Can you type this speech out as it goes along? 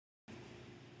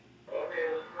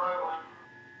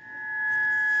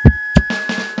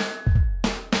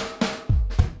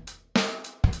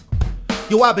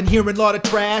Yo, I've been hearing a lot of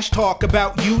trash talk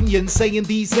about unions, saying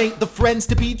these ain't the friends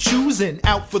to be choosing,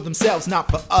 out for themselves,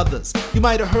 not for others. You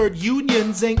might have heard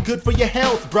unions ain't good for your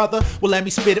health, brother. Well, let me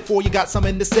spit it for you, got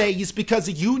something to say. It's because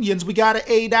of unions, we got an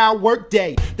 8-hour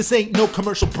workday. This ain't no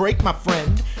commercial break, my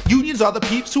friend. Unions are the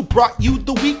peeps who brought you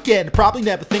the weekend. Probably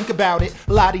never think about it,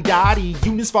 la-di-da-di.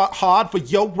 Unions fought hard for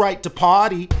your right to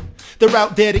party. They're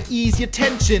out there to ease your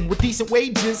tension with decent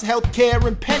wages, healthcare,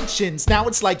 and pensions. Now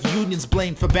it's like unions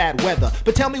blamed for bad weather.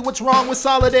 But tell me what's wrong with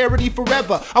solidarity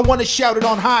forever? I want to shout it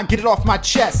on high, get it off my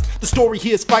chest. The story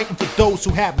here is fighting for those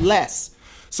who have less.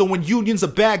 So when unions are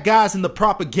bad guys in the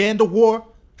propaganda war,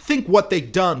 think what they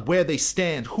done, where they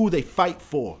stand, who they fight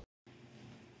for.